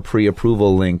to our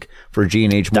pre-approval link for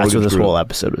G&H Mortgage That's what this Group. Whole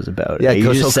episode was about.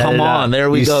 Yeah, so come on. There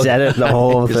we go. You said it, the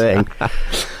whole thing.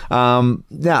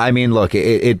 Yeah, I mean, look,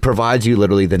 it provides you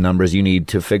literally the numbers you need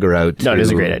to figure out. No, it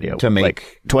is a great idea. To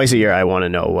make twice a year, I want to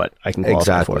know what I can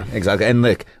qualify for. Exactly. And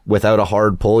look, without a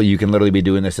hard pull, you can literally be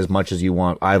doing this as much as you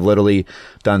want. I've literally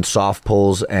done soft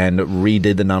pulls and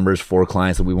redid the numbers for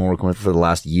clients that we've been working with for the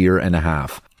last year and a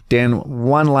half. Dan,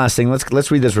 one last thing.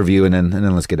 Let's read this review and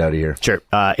then let's get out of here. Sure.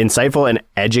 Insightful and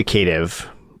educative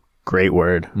Great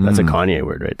word. That's a Kanye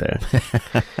word right there.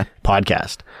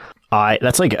 Podcast.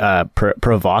 That's like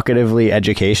provocatively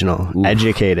educational. Oof,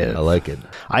 educative. I like it.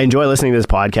 I enjoy listening to this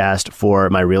podcast for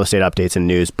my real estate updates and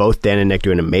news. Both Dan and Nick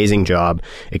do an amazing job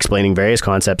explaining various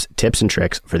concepts, tips, and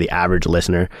tricks for the average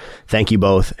listener. Thank you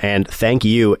both. And thank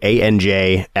you,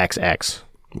 ANJXX.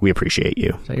 We appreciate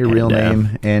you. Is that your real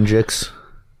name, Anjix?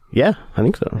 Yeah, I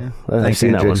think so. Yeah. Thanks,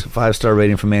 Anjix. 5-star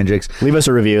rating from Anjix. Leave us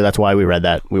a review. That's why we read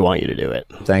that. We want you to do it.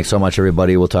 Thanks so much,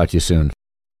 everybody. We'll talk to you soon.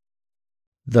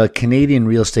 The Canadian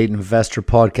Real Estate Investor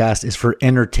Podcast is for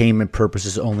entertainment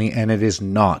purposes only, and it is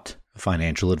not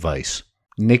financial advice.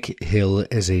 Nick Hill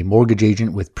is a mortgage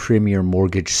agent with Premier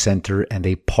Mortgage Center and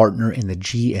a partner in the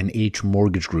G&H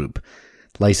Mortgage Group.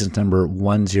 License number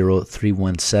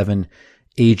 10317,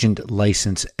 agent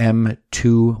license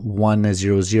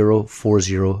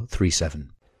M21004037.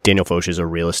 Daniel Foch is a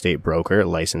real estate broker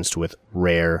licensed with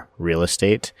Rare Real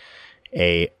Estate,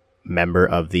 a member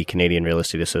of the Canadian Real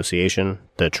Estate Association,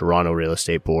 the Toronto Real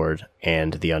Estate Board,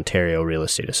 and the Ontario Real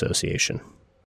Estate Association.